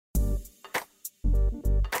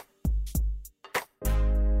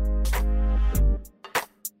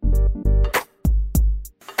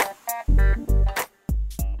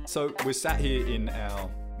So we're sat here in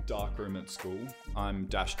our dark room at school. I'm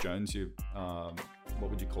Dash Jones. What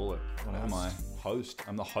would you call it? What am I? Host.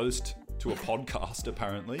 I'm the host to a podcast,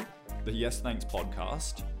 apparently. The Yes Thanks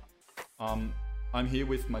podcast. I'm here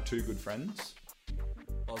with my two good friends.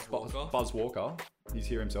 Buzz Walker. He's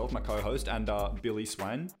here himself, my co-host, and Billy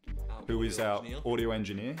Swain, who is our audio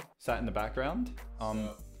engineer, sat in the background.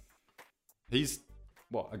 He's,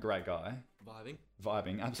 a great guy.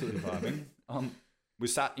 Vibing, absolutely vibing. We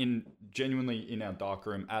sat genuinely in our dark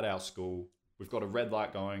room at our school. We've got a red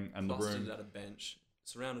light going and the room... at a bench,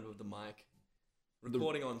 surrounded with the mic,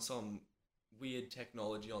 recording on some weird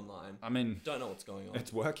technology online. I mean... Don't know what's going on.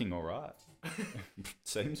 It's working all right.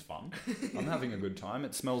 Seems fun. I'm having a good time.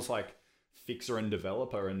 It smells like fixer and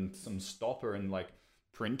developer and some stopper and like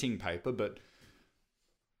printing paper, but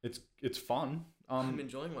it's fun. I'm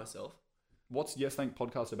enjoying myself. What's Yes Thank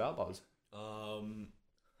podcast about, Buzz?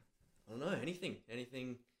 I don't know, anything,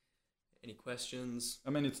 any questions? I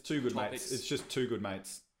mean, it's two good topics, mates. It's just two good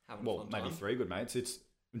mates. Having a fun time. Maybe three good mates. It's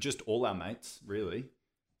just all our mates, really.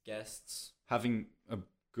 Guests. Having a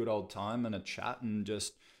good old time and a chat and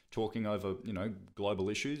just talking over, global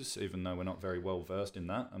issues, even though we're not very well versed in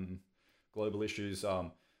that. Global issues,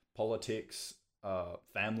 politics,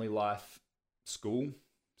 family life, school,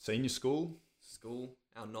 senior school.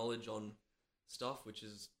 Our knowledge on stuff, which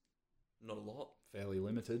is not a lot. Fairly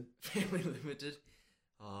limited.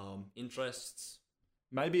 Interests.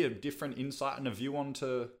 Maybe a different insight and a view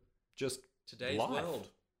onto just today's life. World.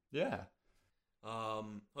 Yeah.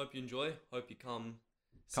 Hope you enjoy. Hope you come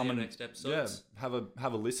in next episodes. Yeah,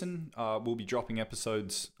 have a listen. We'll be dropping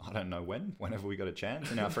episodes, I don't know whenever we got a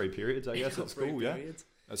chance, in our free periods, I guess, at school. Periods.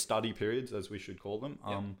 Study periods, as we should call them.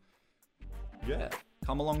 Yeah,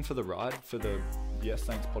 come along for the ride, for the Yes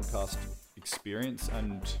Thanks podcast experience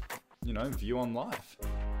and, view on life.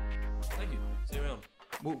 Thank you. See you around.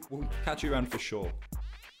 We'll catch you around for sure.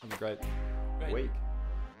 Have a great week. Great life.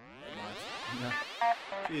 Yeah.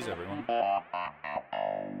 Cheers, everyone.